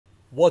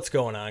What's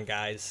going on,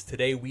 guys?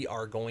 Today we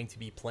are going to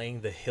be playing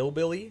the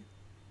Hillbilly.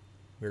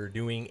 We're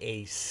doing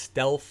a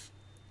stealth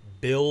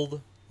build.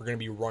 We're going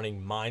to be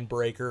running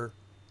Mindbreaker,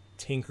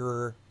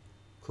 Tinkerer,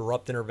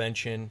 Corrupt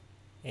Intervention,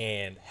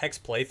 and Hex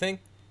Plaything.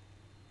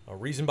 A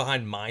reason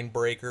behind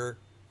Mindbreaker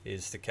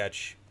is to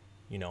catch,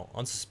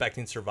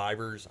 unsuspecting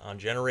survivors on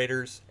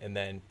generators and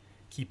then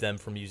keep them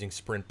from using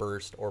Sprint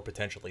Burst or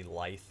potentially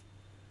Lithe.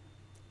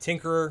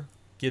 Tinkerer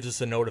gives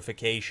us a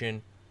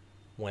notification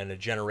when a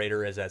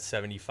generator is at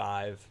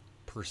 75%,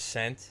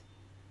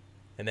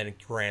 and then it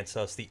grants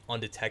us the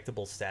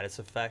undetectable status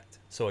effect.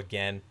 So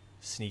again,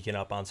 sneaking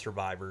up on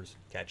survivors,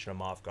 catching them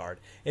off guard.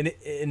 And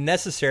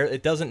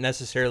it doesn't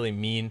necessarily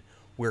mean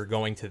we're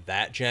going to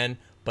that gen,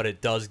 but it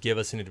does give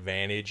us an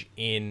advantage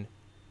in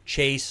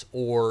chase,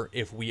 or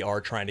if we are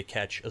trying to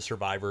catch a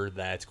survivor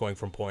that's going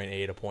from point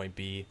A to point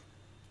B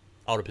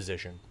out of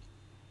position.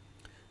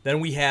 Then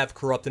we have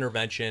Corrupt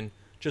Intervention,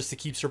 just to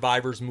keep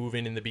survivors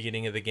moving in the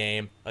beginning of the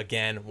game.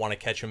 Again, want to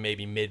catch them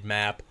maybe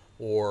mid-map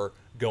or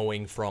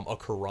going from a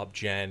corrupt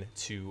gen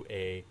to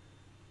a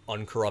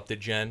uncorrupted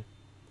gen.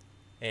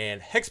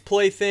 And Hex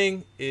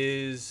Plaything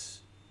is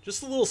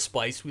just a little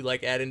spice we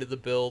like adding to the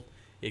build.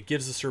 It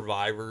gives the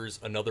survivors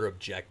another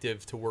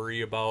objective to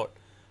worry about.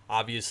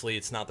 Obviously,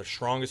 it's not the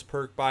strongest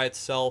perk by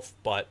itself,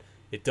 but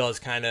it does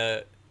kind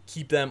of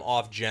keep them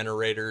off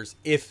generators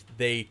if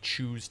they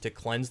choose to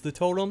cleanse the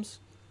totems.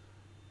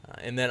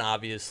 And then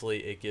obviously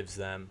it gives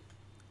them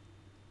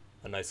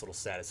a nice little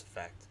status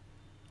effect.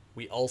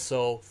 We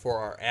also, for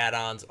our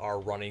add-ons, are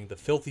running the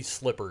Filthy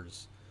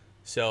Slippers.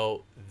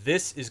 So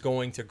this is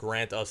going to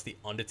grant us the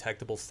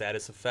undetectable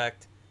status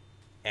effect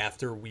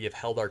after we have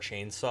held our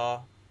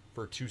chainsaw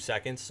for 2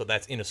 seconds. So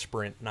that's in a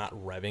sprint, not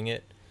revving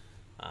it.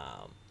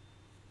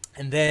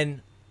 And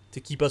then to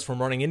keep us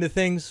from running into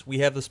things, we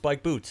have the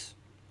Spike Boots.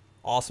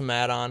 Awesome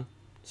add-on.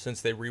 Since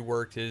they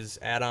reworked his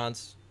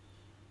add-ons,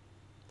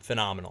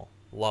 phenomenal.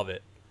 Love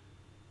it.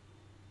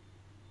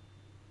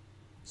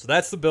 So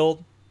that's the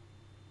build.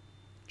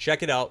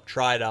 Check it out.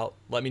 Try it out.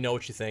 Let me know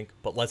what you think.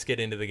 But let's get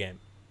into the game.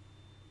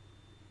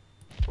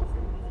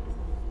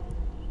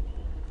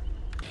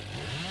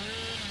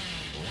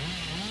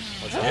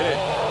 Let's get it.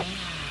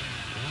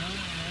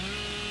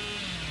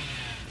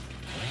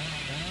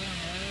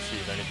 See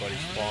if anybody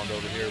spawned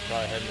over here.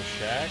 Probably heading to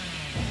shack.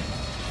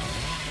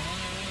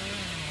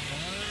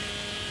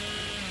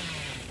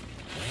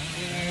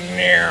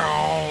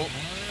 Meow.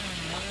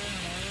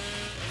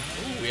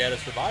 We had a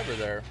survivor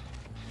there.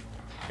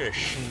 Could have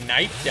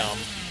sniped him.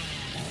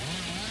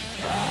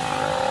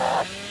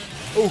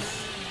 Oof.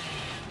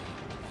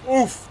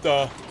 Oof.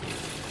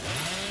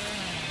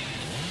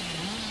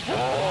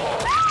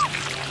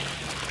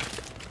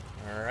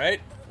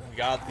 Alright. We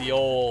got the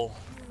old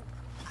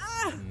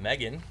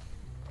Megan.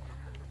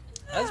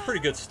 That's a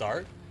pretty good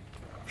start.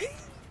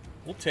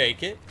 We'll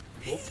take it.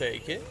 We'll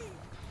take it.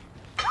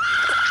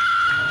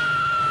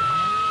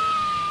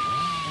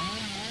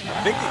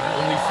 I think the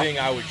only thing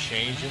I would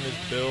change in this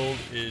build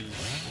is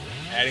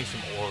adding some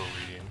aura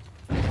reading.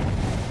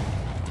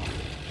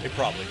 They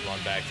probably run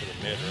back to the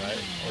mid, right?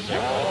 Or they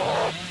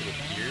run to the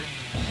pier.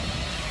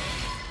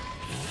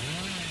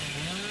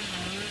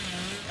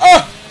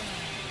 Ah!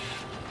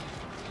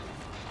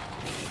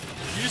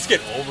 You just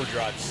get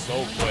overdrive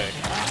so quick.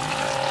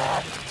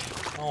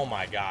 Oh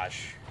my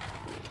gosh.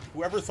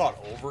 Whoever thought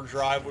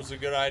overdrive was a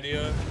good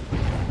idea,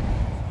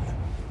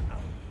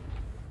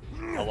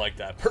 I like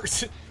that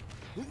person.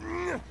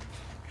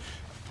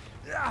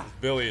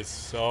 Billy is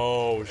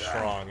so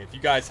strong. If you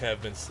guys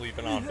have been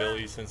sleeping on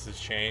Billy since his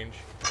change,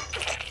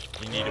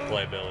 you need to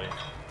play Billy.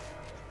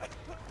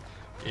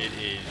 It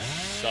is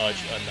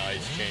such a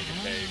nice change of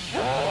pace.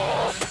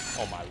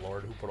 Oh my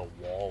lord, who put a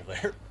wall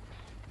there?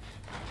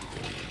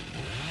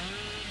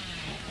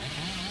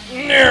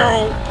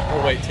 No!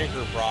 Oh wait,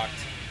 Tinker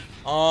procced.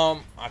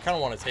 I kind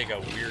of want to take a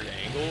weird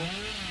angle.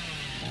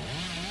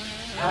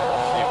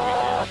 See if we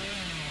can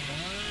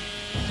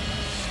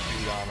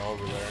scoot on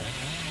over there.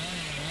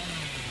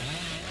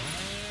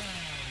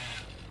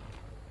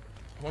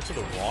 I went to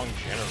the wrong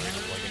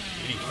generator like an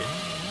idiot.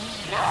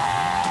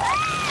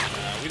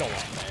 Nah, we don't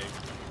want Meg.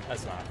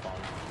 That's not fun.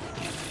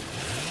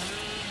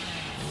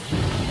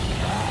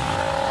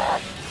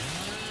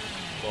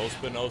 Close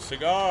but no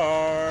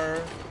cigar.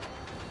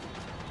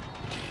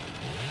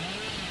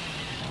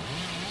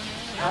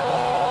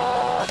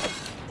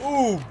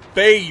 Ooh,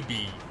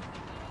 baby.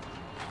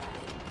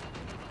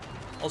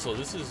 Also,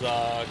 this is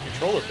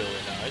controller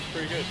Billy now. It's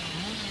pretty good.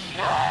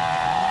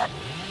 That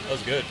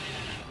was good.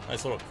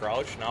 Nice little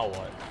crouch. Now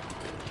what?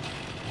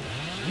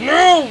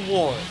 Now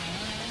what?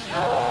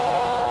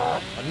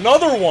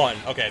 Another one.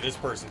 Okay, this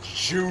person's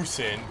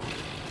juicing.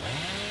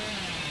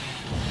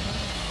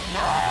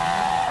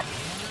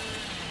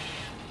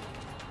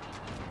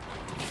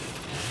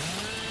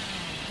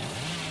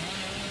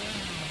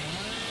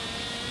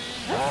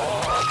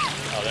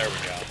 Oh, there we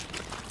go.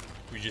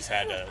 We just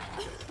had to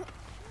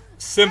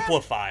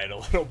simplify it a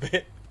little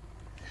bit.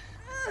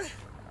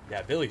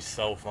 Yeah, Billy's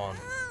so fun.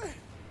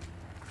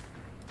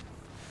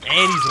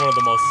 And he's one of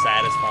the most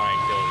satisfying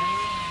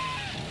killers.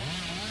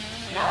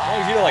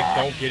 you to, like,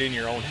 don't get in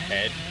your own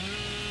head.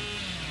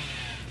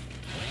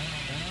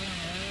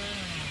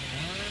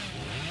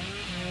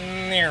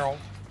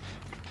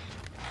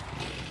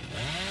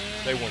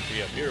 They wouldn't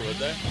be up here, would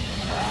they?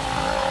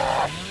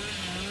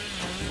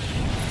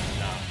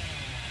 Nah.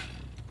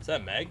 Is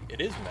that Meg? It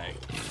is Meg.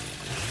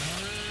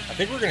 I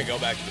think we're going to go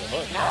back to the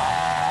hook.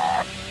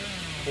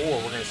 Or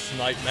we're going to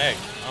snipe Meg.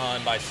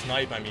 And by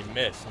snipe, I mean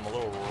miss. I'm a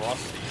little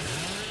rusty.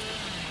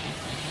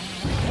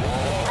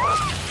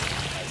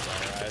 That's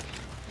alright.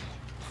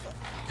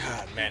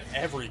 God, man,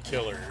 every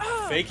killer.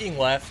 Faking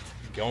left,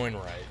 going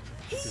right.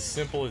 It's as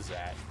simple as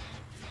that.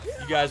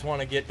 You guys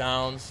want to get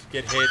downs,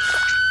 get hits.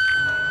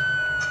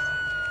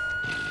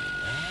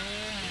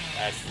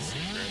 That's the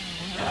secret.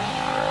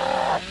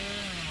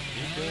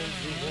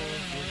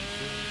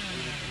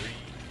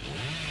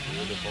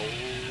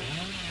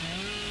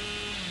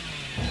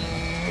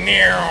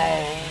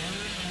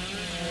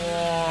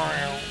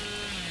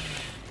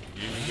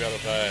 You got a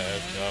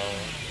fast car.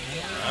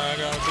 I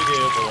got to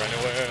get for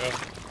anywhere.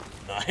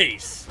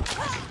 Nice.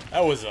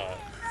 That was a...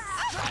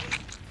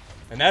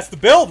 And that's the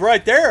build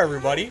right there,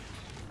 everybody.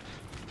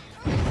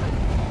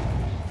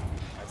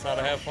 That's how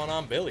to have fun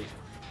on Billy.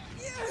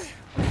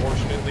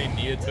 Unfortunately,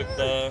 Nia took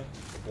the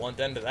blunt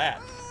end of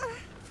that.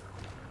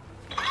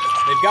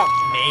 They've got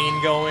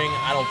main going.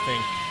 I don't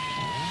think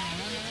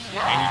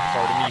any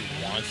part of me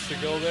wants to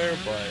go there,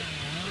 but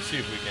let's see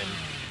if we can...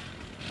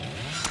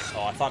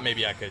 Oh, I thought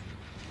maybe I could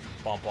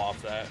bump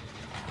off that.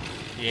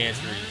 The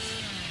answer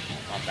is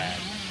not bad.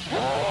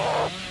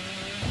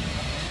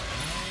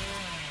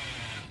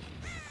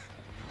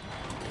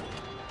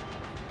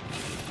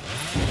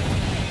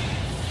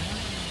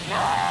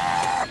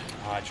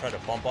 Oh, I tried to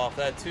bump off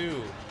that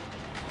too.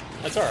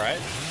 That's alright.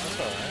 That's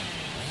alright.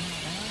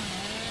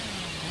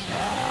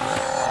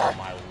 Oh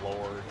my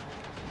lord.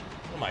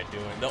 What am I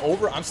doing?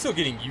 I'm still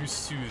getting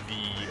used to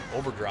the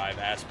overdrive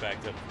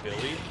aspect of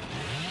Billy.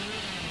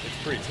 It's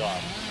pretty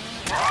tough.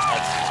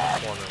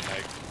 That's corner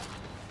Meg.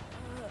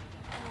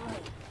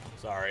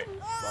 Sorry,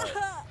 but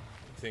I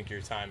think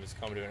your time has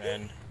come to an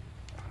end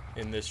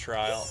in this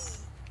trial.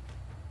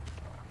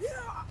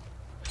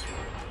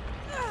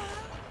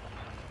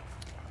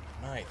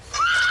 Nice.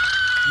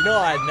 You know,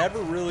 I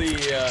never really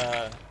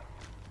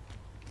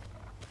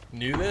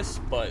knew this,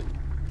 but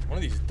one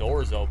of these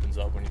doors opens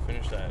up when you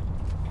finish that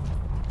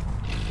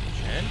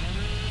gen,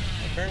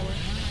 apparently.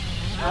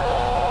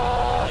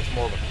 That's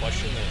more of a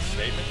question than a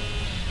statement.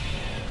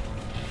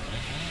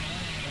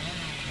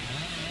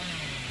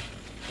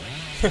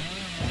 I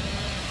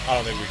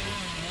don't think we can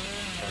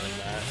turn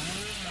that.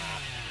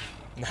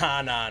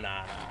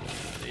 Nah.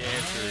 The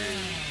answer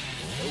is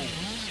no.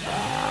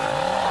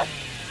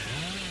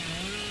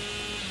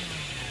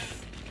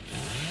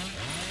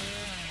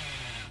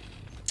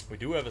 We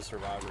do have a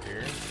survivor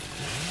here.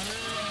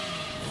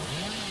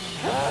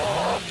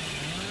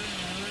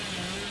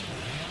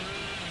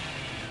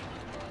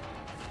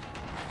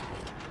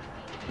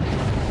 I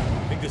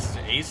think this is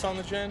Ace on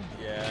the gen?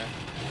 Yeah.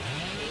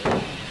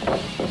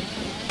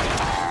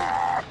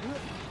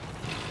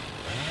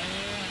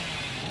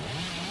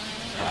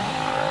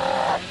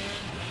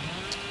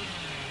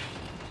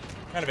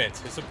 Kind of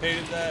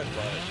anticipated that,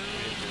 but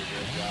we didn't do a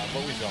good job.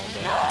 But we zoned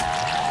them.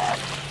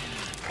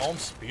 Calm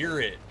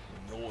Spirit.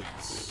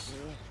 Noise.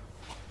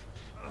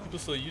 People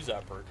still use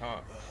that perk,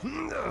 huh?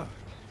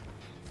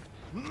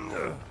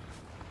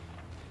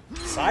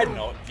 Side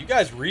note, do you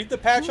guys read the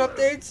patch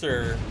updates,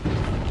 or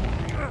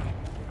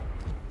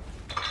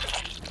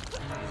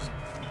just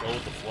go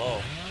with the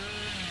flow?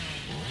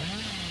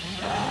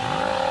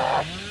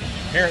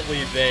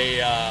 Apparently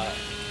they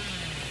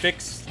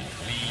fixed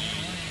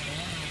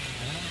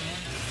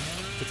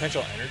the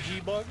potential energy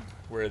bug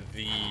where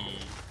the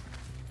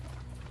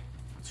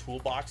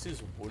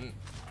toolboxes wouldn't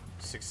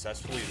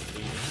successfully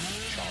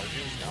lose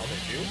charges. Now they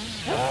do.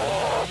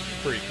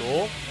 Pretty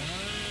cool.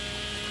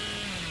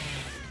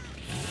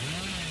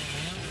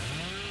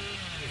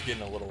 It's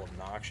getting a little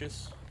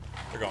obnoxious.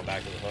 They're going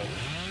back to the hook.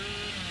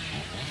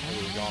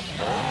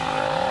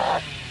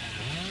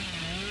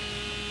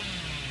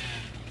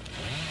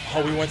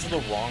 Oh, we went to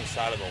the wrong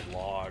side of the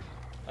log.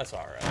 That's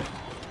alright.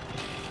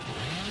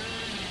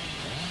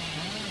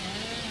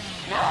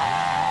 I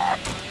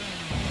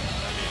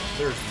mean,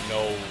 there's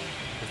no...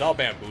 Without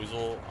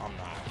Bamboozle, I'm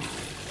not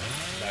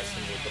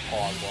messing with the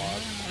pog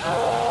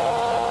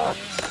log.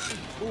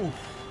 Oof.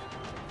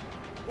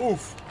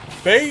 Oof.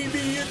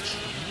 Baby, a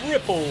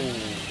triple.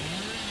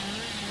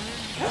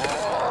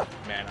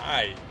 Man,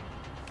 I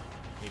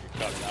need to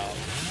cut it out.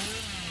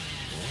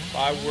 If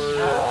I were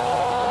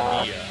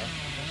Nia,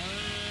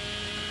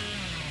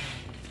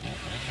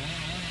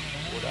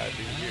 what would I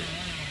do here?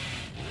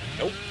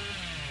 Nope.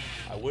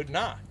 I would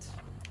not.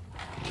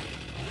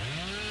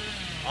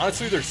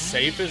 Honestly, their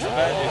safest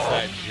bet is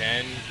that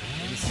gen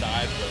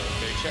inside the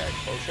big shack,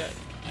 faux shack.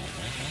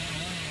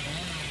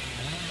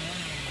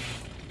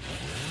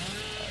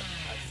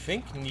 I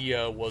think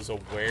Nia was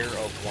aware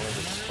of one of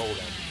the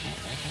totems.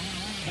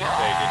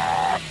 They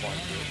didn't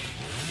plunge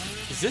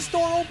it. Is this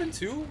door open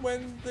too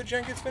when the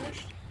gen gets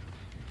finished?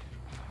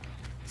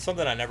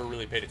 something I never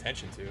really paid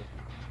attention to.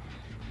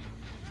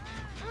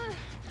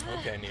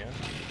 Okay, Nia.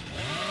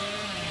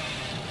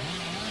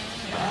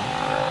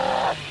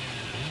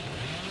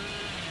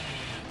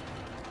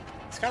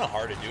 It's kind of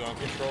hard to do on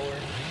controller,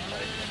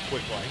 like a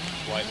quick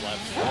right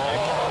left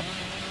select.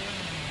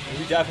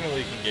 We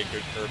definitely can get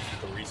good curves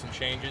with the recent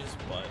changes,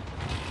 but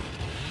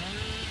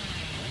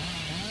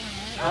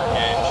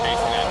again,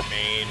 chasing that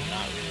main,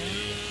 not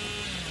really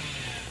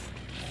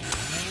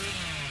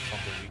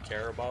something we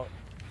care about.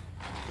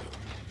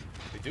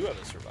 We do have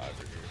a survivor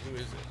here. Who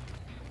is it?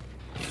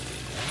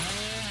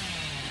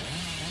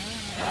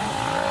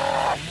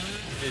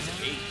 It is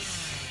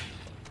Ace.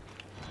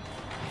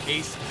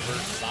 Ace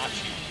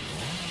Versace.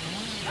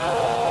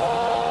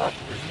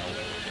 There's no way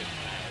we're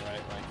hitting that,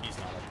 right? Like, he's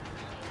not a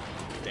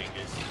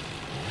dingus.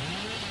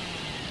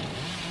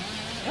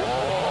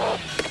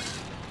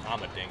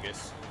 I'm a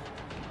dingus.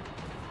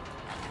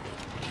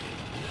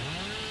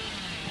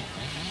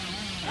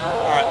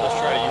 Alright, let's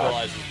try to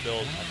utilize this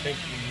build. I think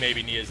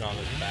maybe Nia's on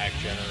this back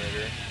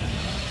generator.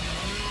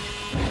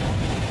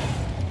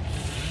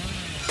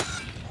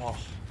 Oh.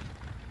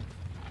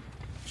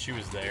 If she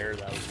was there,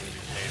 that was going to be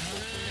painful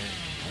for me.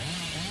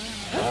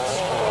 Screw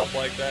up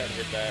like that and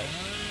hit that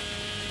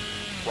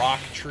rock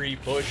tree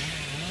bush.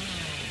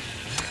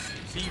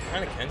 See, you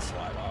kind of can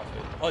slide off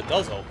it. Oh, it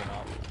does open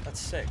up. That's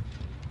sick.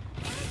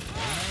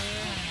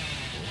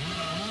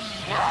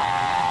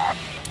 And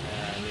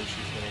then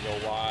she's going to go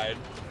wide.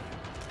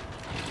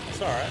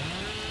 It's alright.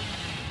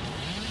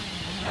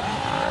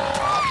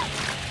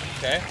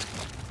 Okay.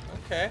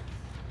 Okay.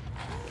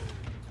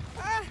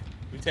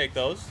 We take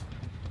those.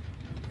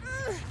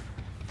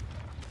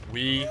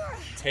 We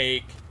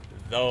take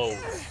those.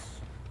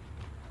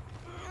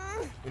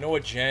 You know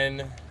what,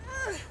 Jen?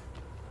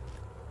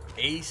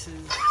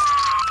 Aces.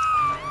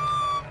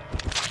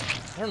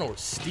 I don't know where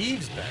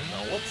Steve's been,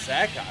 though. What's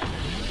that guy doing?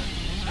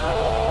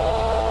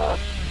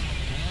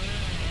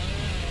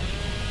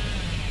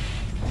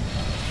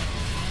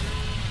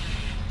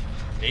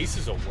 Ace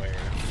is aware.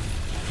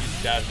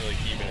 He's definitely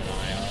keeping an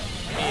eye out.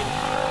 I mean...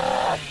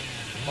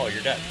 Oh,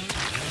 you're dead.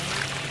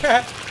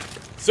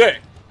 Sick!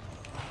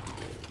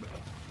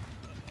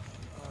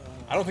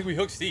 I don't think we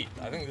hooked Steve.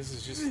 I think this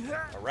is just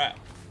a wrap.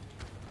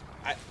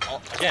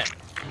 Again,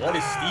 what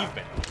is Steve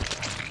been?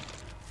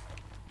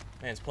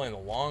 Man's playing the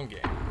long game.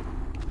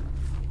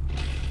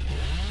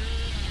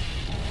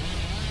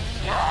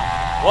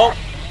 Well,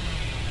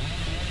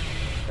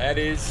 that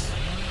is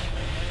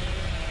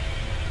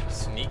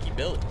Sneaky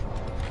Billy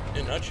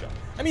in a nutshell.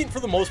 I mean, for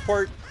the most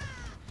part,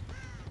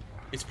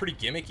 it's pretty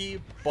gimmicky,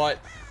 but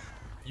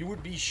you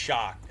would be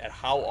shocked at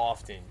how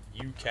often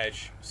you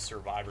catch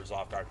survivors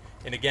off guard.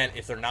 And again,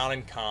 if they're not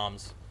in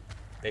comms,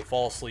 they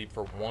fall asleep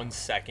for 1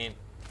 second.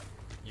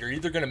 You're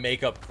either going to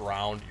make up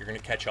ground, you're going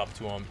to catch up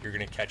to them, you're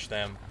going to catch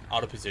them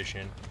out of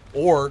position,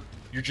 or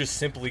you're just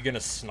simply going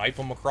to snipe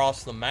them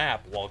across the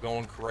map while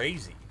going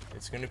crazy.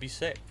 It's going to be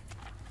sick.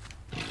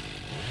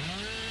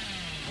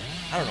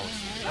 I don't know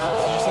what's this. Is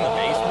it just in the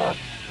basement?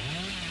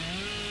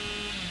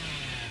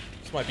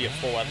 This might be a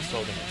full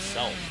episode in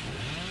itself.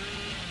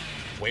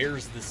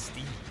 Where's the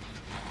Steve?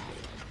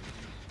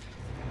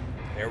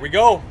 There we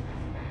go.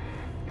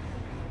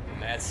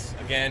 And that's,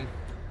 again,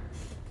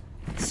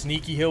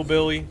 Sneaky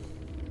Hillbilly.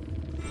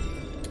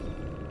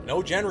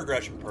 No gen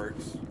regression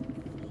perks.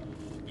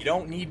 You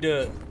don't need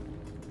to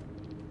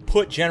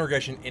put gen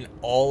regression in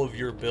all of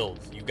your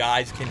builds. You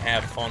guys can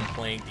have fun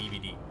playing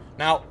DVD.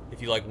 Now,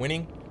 if you like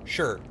winning,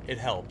 sure, it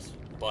helps.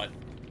 But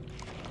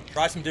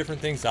try some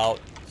different things out,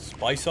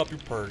 spice up your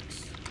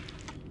perks,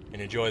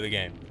 and enjoy the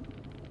game.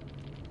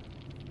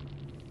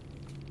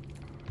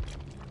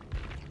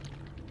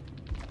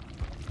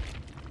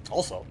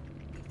 Also,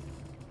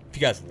 if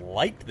you guys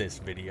liked this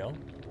video,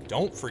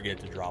 don't forget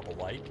to drop a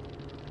like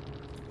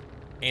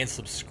and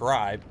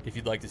subscribe if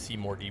you'd like to see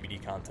more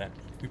DVD content.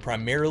 We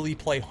primarily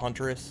play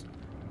Huntress,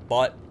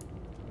 but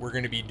we're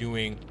going to be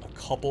doing a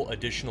couple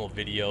additional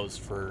videos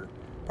for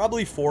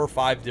probably 4 or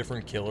 5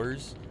 different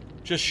killers,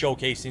 just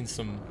showcasing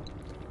some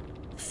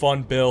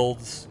fun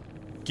builds,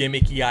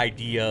 gimmicky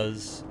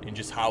ideas, and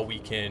just how we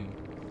can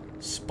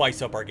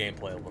spice up our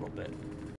gameplay a little bit.